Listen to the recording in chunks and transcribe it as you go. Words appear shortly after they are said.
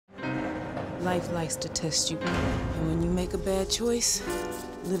Life likes to test you. And when you make a bad choice,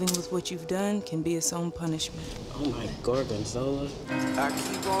 living with what you've done can be its own punishment. Oh my Gorgonzola. I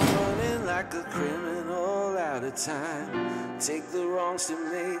keep on running like a criminal out of time. Take the wrongs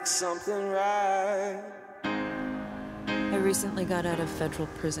to make something right. I recently got out of federal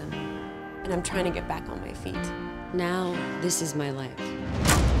prison, and I'm trying to get back on my feet. Now, this is my life.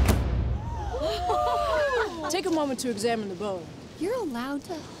 Take a moment to examine the bone. You're allowed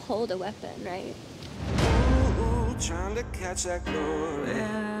to hold a weapon, right? Ooh, trying to catch that glory.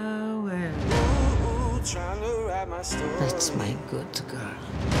 Ooh, trying to write my story. That's my good girl.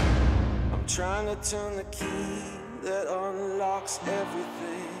 I'm trying to turn the key that unlocks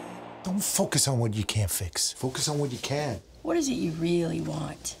everything. Don't focus on what you can't fix. Focus on what you can. What is it you really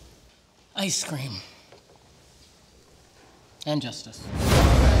want? Ice cream. And justice.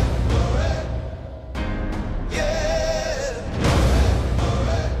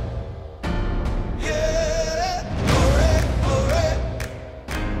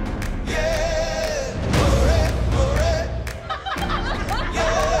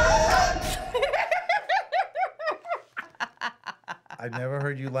 I've never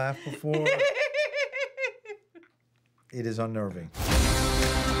heard you laugh before. It is unnerving.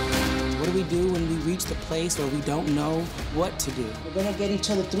 What do we do when we reach the place where we don't know what to do? We're gonna get each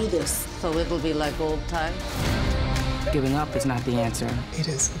other through this. So it'll be like old times? Giving up is not the answer. It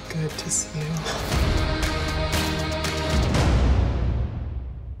is good to see you.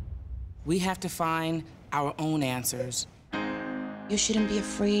 We have to find our own answers. You shouldn't be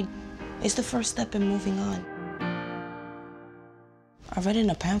afraid. It's the first step in moving on. I read it in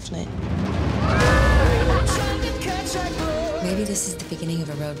a pamphlet. Maybe this is the beginning of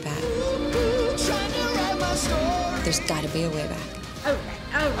a road back. There's got to be a way back.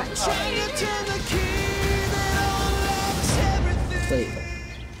 All right. Flavor.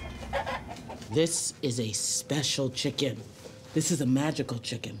 This is a special chicken. This is a magical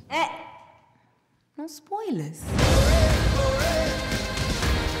chicken. No spoilers.